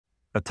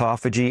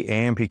Autophagy,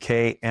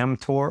 ampk,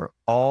 mtor,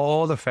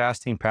 all the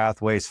fasting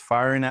pathways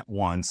firing at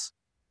once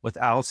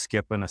without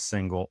skipping a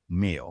single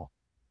meal.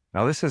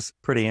 Now, this is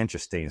pretty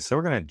interesting. So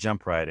we're going to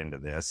jump right into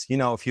this. You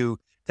know, if you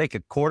take a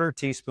quarter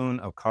teaspoon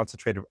of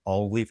concentrated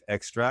olive leaf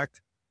extract,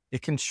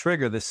 it can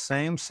trigger the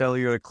same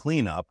cellular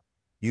cleanup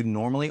you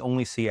normally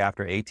only see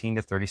after 18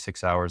 to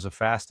 36 hours of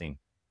fasting.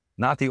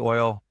 Not the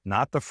oil,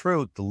 not the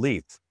fruit, the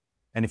leaf.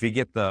 And if you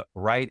get the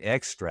right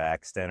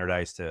extract,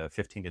 standardized to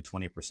 15 to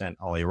 20%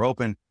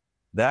 oleuropein,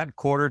 that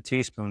quarter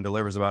teaspoon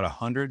delivers about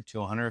 100 to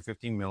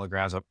 150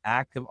 milligrams of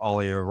active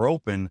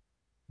oleuropein,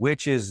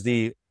 which is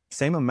the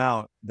same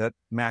amount that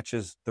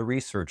matches the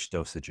research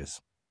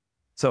dosages.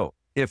 So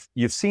if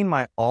you've seen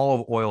my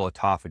olive oil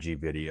autophagy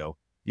video,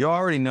 you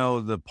already know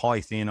the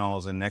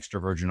polyphenols in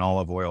extra virgin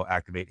olive oil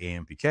activate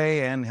ampk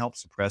and help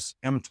suppress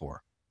mtor.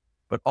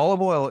 But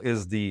olive oil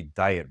is the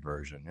diet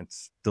version.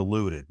 It's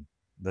diluted,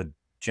 the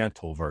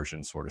gentle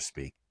version, so to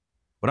speak.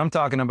 What I'm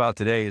talking about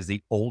today is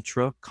the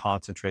ultra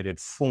concentrated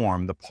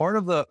form, the part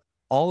of the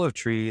olive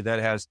tree that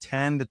has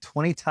 10 to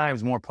 20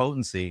 times more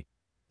potency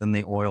than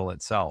the oil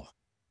itself.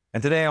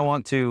 And today I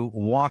want to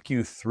walk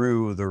you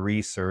through the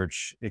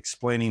research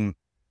explaining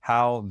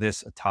how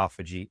this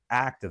autophagy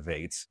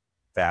activates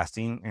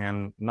fasting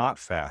and not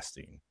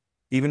fasting,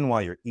 even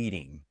while you're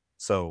eating.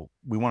 So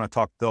we want to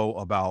talk though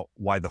about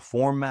why the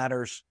form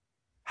matters,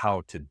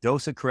 how to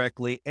dose it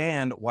correctly,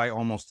 and why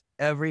almost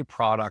every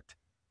product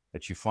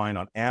that you find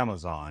on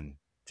Amazon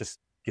just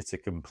gets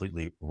it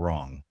completely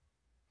wrong.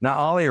 Now,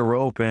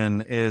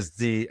 oleuropein is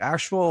the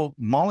actual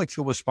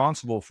molecule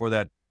responsible for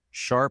that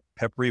sharp,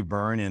 peppery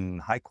burn in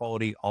high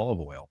quality olive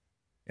oil.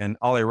 And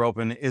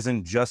oleuropein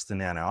isn't just an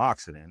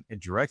antioxidant.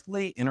 It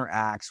directly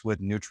interacts with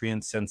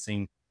nutrient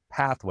sensing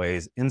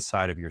pathways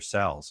inside of your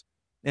cells.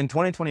 In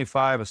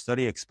 2025, a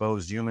study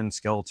exposed human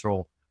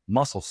skeletal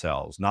muscle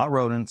cells, not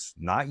rodents,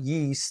 not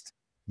yeast,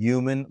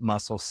 human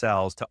muscle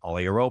cells to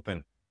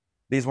oleuropein.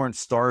 These weren't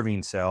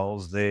starving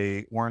cells.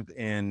 They weren't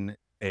in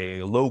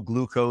a low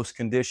glucose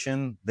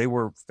condition. They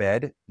were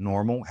fed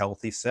normal,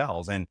 healthy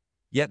cells. And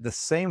yet the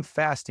same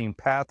fasting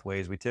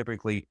pathways we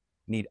typically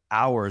need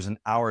hours and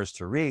hours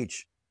to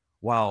reach,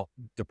 while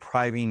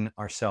depriving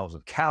ourselves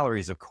of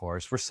calories, of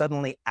course, were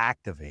suddenly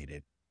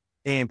activated.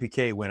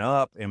 ampk went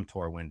up,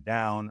 mtor went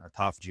down,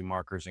 autophagy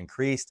markers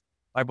increased,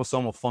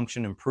 liposomal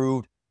function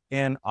improved,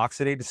 and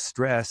oxidative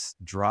stress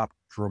dropped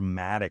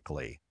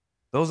dramatically.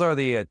 Those are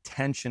the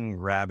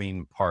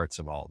attention-grabbing parts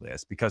of all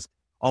this, because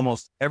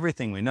almost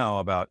everything we know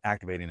about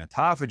activating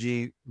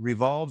autophagy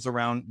revolves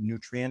around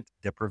nutrient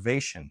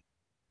deprivation.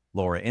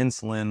 Lower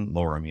insulin,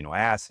 lower amino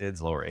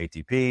acids, lower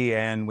ATP,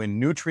 and when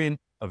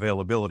nutrient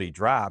availability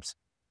drops,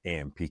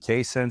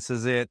 ampk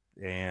senses it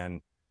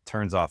and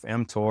turns off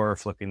mtor,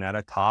 flipping that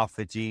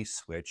autophagy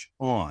switch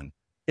on.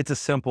 It's a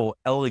simple,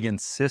 elegant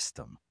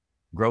system.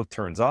 Growth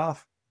turns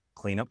off,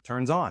 cleanup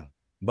turns on.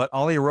 But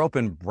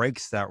oleuropein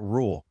breaks that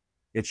rule.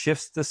 It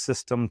shifts the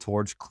system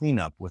towards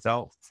cleanup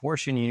without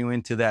forcing you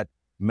into that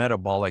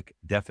metabolic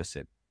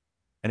deficit.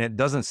 And it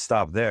doesn't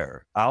stop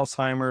there.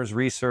 Alzheimer's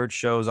research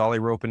shows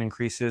oleuropein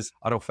increases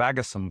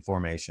autophagy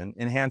formation,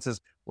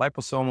 enhances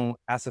liposomal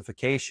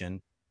acidification,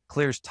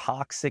 clears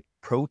toxic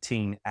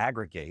protein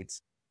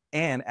aggregates,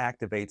 and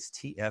activates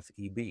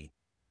TFEB,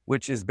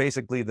 which is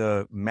basically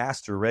the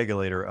master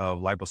regulator of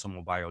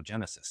liposomal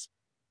biogenesis.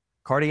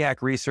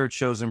 Cardiac research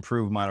shows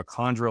improved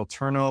mitochondrial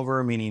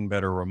turnover, meaning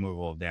better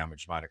removal of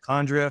damaged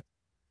mitochondria.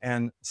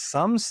 And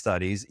some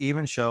studies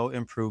even show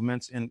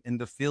improvements in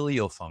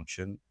endothelial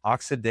function,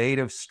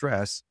 oxidative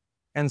stress,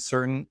 and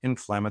certain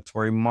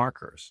inflammatory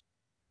markers.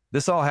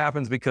 This all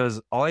happens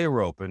because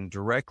oleuropein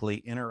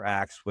directly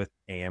interacts with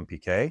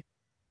ampk,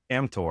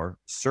 mtor,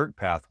 SERT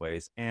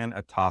pathways, and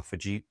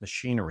autophagy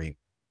machinery.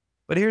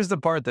 But here's the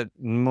part that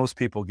most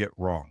people get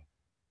wrong.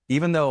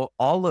 Even though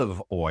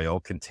olive oil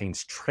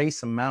contains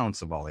trace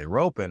amounts of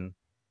oleuropein,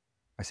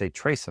 I say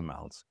trace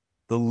amounts,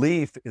 the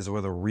leaf is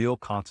where the real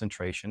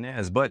concentration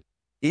is. But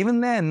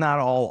even then, not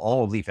all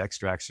olive leaf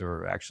extracts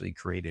are actually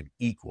created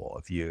equal.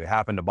 If you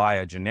happen to buy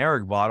a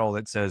generic bottle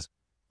that says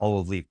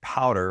olive leaf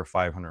powder,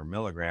 500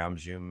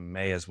 milligrams, you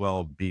may as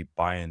well be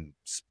buying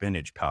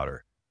spinach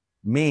powder,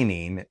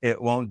 meaning it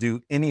won't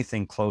do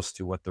anything close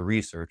to what the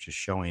research is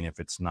showing if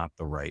it's not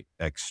the right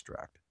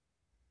extract.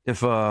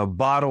 If a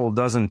bottle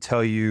doesn't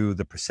tell you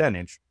the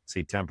percentage,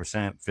 say 10%,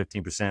 15%,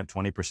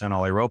 20%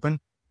 oleuropein,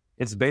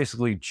 it's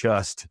basically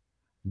just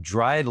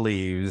dried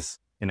leaves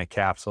in a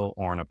capsule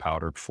or in a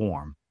powdered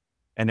form.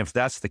 And if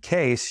that's the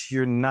case,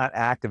 you're not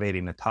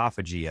activating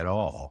autophagy at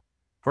all.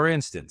 For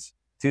instance,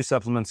 two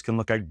supplements can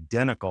look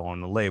identical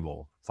on the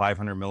label,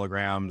 500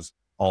 milligrams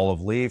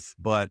olive leaf,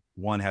 but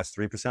one has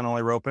 3%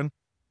 oleuropein,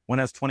 one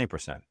has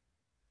 20%.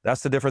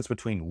 That's the difference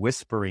between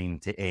whispering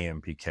to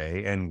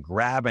ampk and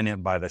grabbing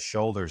it by the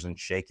shoulders and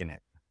shaking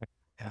it.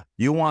 Yeah.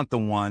 You want the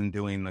one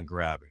doing the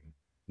grabbing,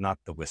 not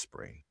the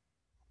whispering.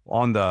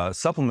 On the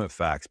supplement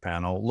facts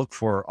panel, look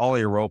for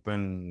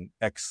oleuropein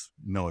X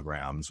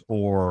milligrams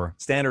or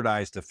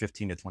standardized to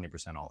 15 to 20%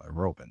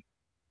 oleuropein.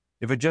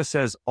 If it just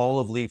says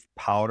olive leaf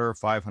powder,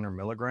 500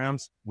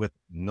 milligrams with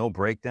no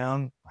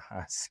breakdown,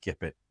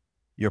 skip it.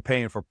 You're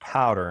paying for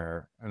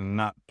powder and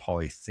not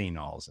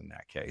polyphenols in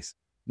that case.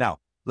 Now,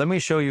 let me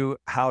show you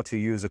how to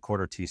use a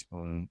quarter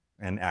teaspoon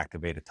and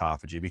activate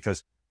autophagy,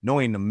 because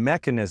knowing the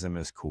mechanism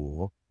is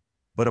cool,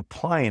 but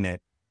applying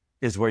it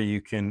is where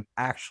you can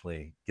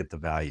actually get the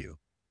value.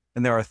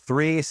 And there are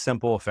 3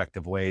 simple,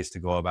 effective ways to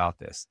go about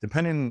this,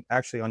 depending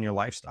actually on your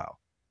lifestyle.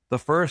 The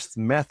first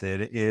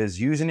method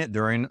is using it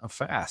during a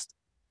fast.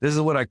 This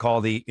is what I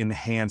call the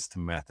enhanced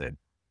method.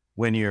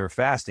 When you're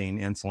fasting,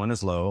 insulin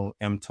is low,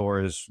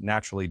 mtor is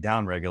naturally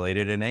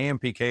downregulated, and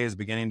ampk is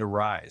beginning to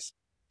rise.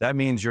 That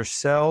means your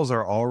cells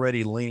are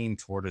already leaning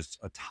toward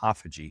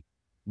autophagy,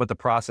 but the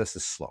process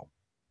is slow.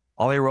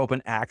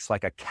 Oleuropein acts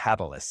like a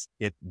catalyst.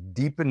 It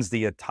deepens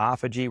the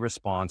autophagy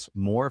response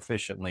more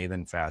efficiently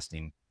than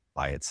fasting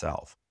by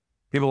itself.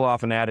 People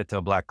often add it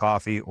to black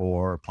coffee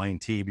or plain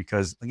tea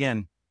because,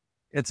 again,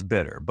 it's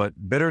bitter,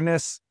 but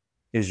bitterness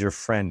is your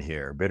friend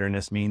here.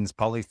 Bitterness means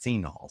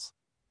polyphenols.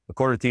 A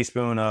quarter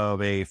teaspoon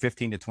of a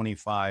 15 to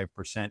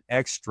 25%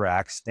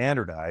 extract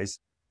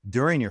standardized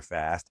during your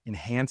fast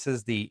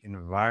enhances the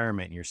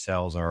environment your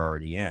cells are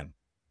already in.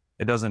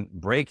 It doesn't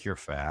break your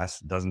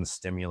fast, doesn't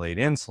stimulate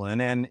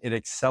insulin, and it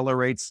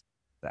accelerates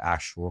the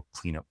actual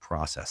cleanup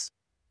process.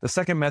 The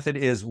second method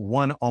is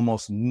one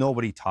almost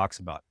nobody talks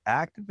about,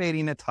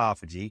 activating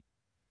autophagy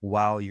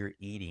while you're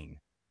eating.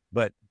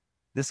 But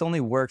this only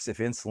works if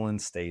insulin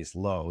stays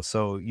low.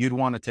 So you'd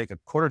want to take a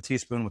quarter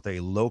teaspoon with a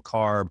low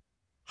carb,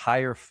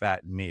 higher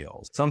fat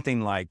meal,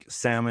 something like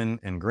salmon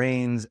and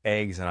grains,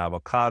 eggs and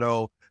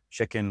avocado,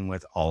 chicken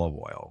with olive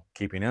oil.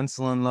 Keeping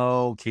insulin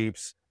low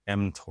keeps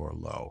mtor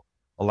low,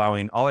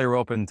 allowing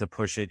oleuropein to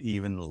push it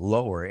even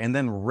lower and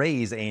then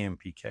raise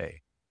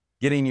ampk,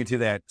 getting you to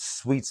that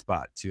sweet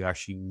spot to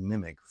actually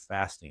mimic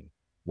fasting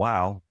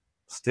while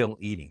still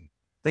eating.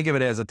 Think of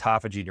it as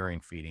autophagy during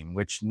feeding,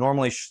 which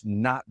normally should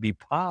not be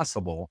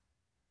possible,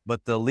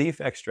 but the leaf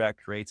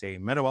extract creates a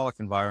metabolic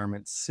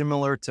environment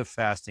similar to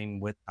fasting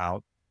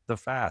without the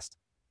fast.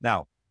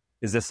 Now,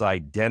 is this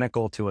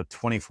identical to a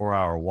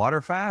 24-hour water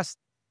fast?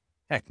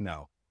 Heck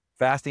no.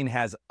 Fasting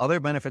has other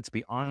benefits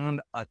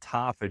beyond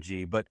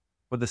autophagy, but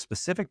with the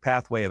specific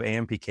pathway of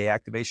ampk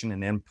activation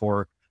and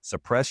mtor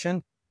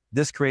suppression,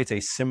 this creates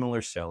a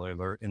similar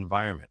cellular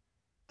environment.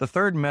 The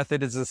third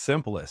method is the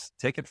simplest.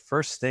 Take it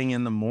first thing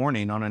in the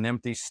morning on an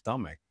empty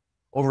stomach.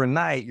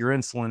 Overnight, your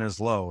insulin is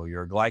low,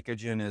 your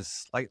glycogen is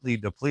slightly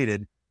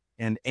depleted,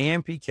 and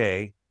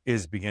ampk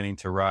is beginning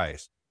to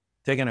rise.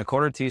 Taking a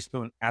quarter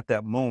teaspoon at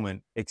that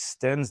moment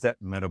extends that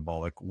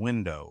metabolic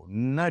window,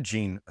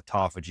 nudging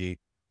autophagy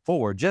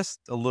forward just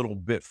a little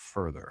bit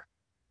further.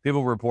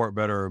 People report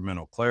better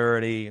mental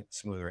clarity,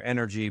 smoother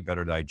energy,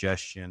 better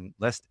digestion,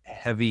 less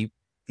heavy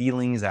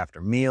feelings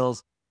after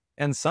meals,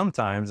 and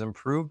sometimes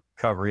improved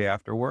recovery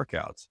after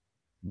workouts.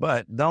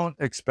 But don't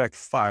expect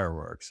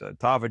fireworks.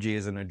 Autophagy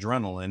is an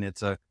adrenaline.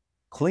 It's a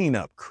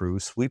cleanup crew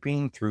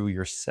sweeping through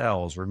your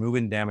cells,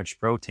 removing damaged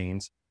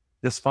proteins,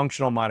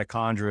 dysfunctional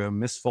mitochondria,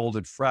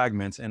 misfolded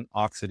fragments, and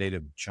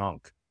oxidative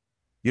junk.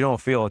 You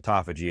don't feel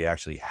autophagy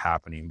actually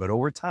happening, but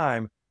over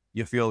time,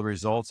 you feel the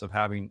results of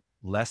having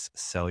less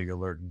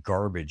cellular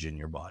garbage in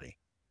your body.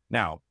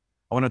 Now,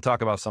 I want to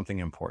talk about something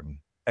important: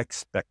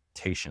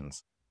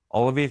 expectations.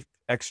 Olive leaf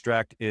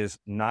extract is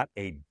not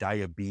a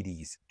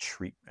diabetes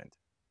treatment.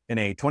 In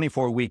a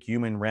 24-week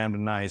human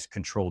randomized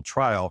controlled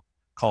trial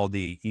called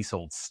the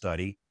ESOLD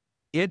study,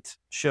 it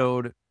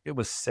showed it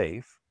was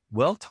safe,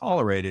 well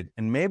tolerated,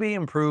 and maybe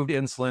improved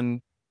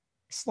insulin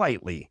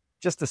slightly,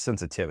 just a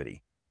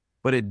sensitivity,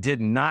 but it did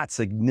not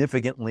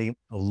significantly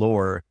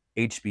lower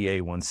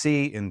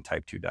HbA1c in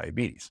type 2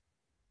 diabetes.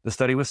 The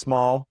study was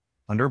small,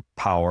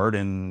 underpowered,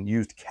 and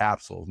used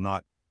capsules,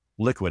 not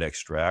liquid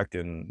extract,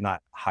 and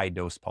not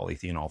high-dose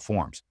polyphenol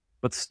forms.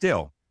 But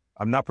still,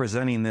 I'm not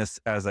presenting this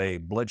as a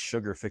blood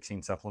sugar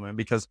fixing supplement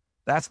because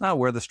that's not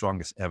where the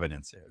strongest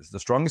evidence is. The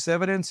strongest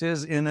evidence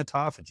is in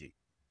autophagy,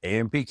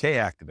 ampk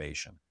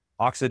activation,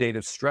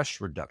 oxidative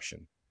stress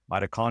reduction,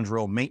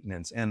 mitochondrial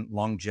maintenance, and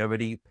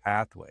longevity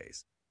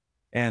pathways.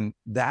 And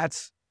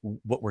that's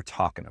what we're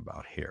talking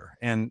about here.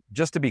 And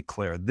just to be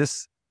clear,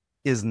 this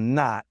is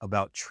not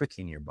about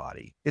tricking your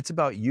body. It's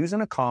about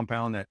using a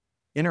compound that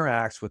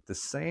interacts with the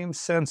same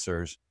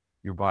sensors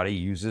your body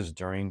uses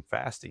during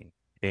fasting.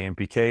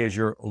 ampk is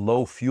your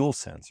low fuel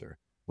sensor.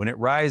 When it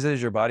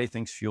rises, your body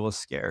thinks fuel is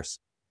scarce.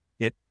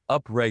 It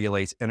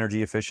upregulates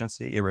energy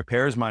efficiency. It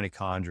repairs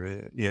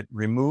mitochondria. It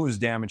removes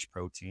damaged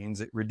proteins.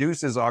 It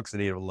reduces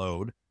oxidative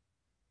load.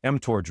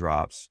 mtor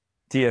drops.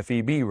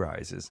 TFEB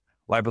rises.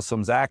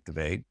 Liposomes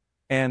activate.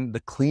 And the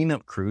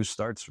cleanup crew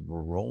starts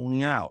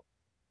rolling out.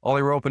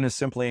 Oleuropein is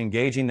simply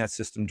engaging that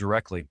system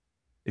directly.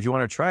 If you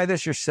want to try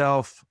this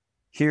yourself,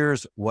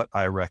 here's what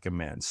I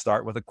recommend.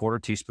 Start with a quarter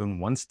teaspoon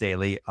once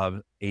daily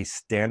of a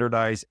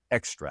standardized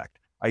extract,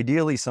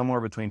 ideally somewhere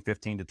between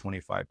 15 to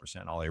 25%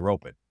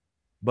 oleuropein.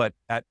 But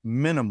at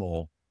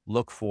minimal,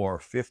 look for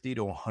 50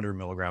 to 100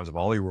 milligrams of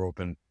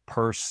oleuropein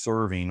per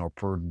serving or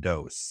per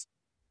dose.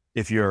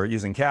 If you're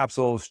using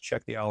capsules,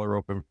 check the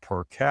oleuropein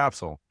per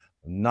capsule,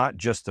 not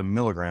just the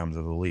milligrams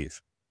of the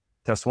leaf.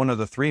 Test one of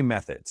the 3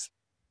 methods,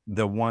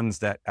 the ones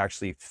that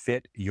actually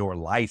fit your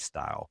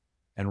lifestyle,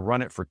 and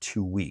run it for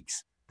 2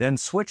 weeks. Then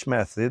switch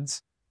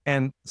methods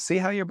and see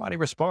how your body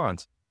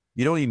responds.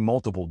 You don't need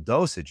multiple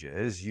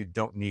dosages. You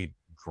don't need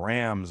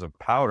grams of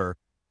powder.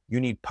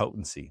 You need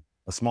potency.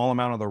 A small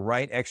amount of the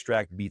right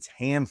extract beats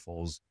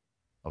handfuls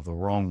of the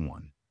wrong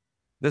one.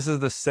 This is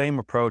the same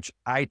approach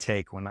I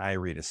take when I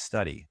read a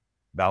study.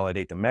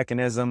 Validate the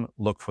mechanism,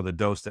 look for the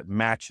dose that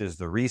matches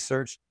the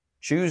research,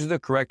 choose the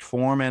correct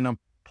form, and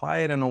apply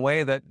it in a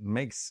way that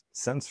makes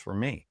sense for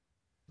me.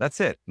 That's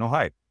it. No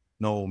hype,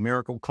 no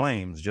miracle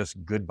claims,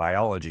 just good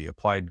biology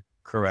applied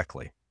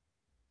correctly.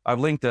 I've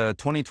linked the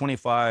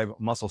 2025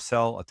 muscle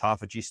cell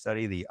autophagy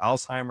study, the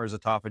Alzheimer's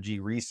autophagy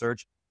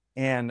research,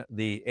 and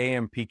the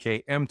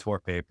ampk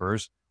mtor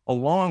papers,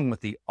 along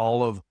with the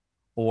olive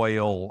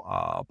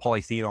oil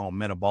polyphenol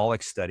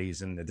metabolic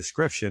studies in the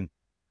description,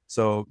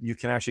 so you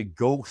can actually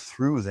go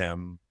through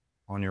them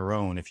on your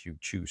own if you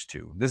choose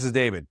to. This is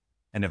David,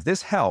 and if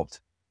this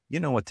helped, you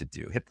know what to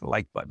do. Hit the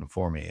like button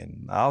for me,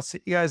 and I'll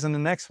see you guys in the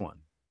next one.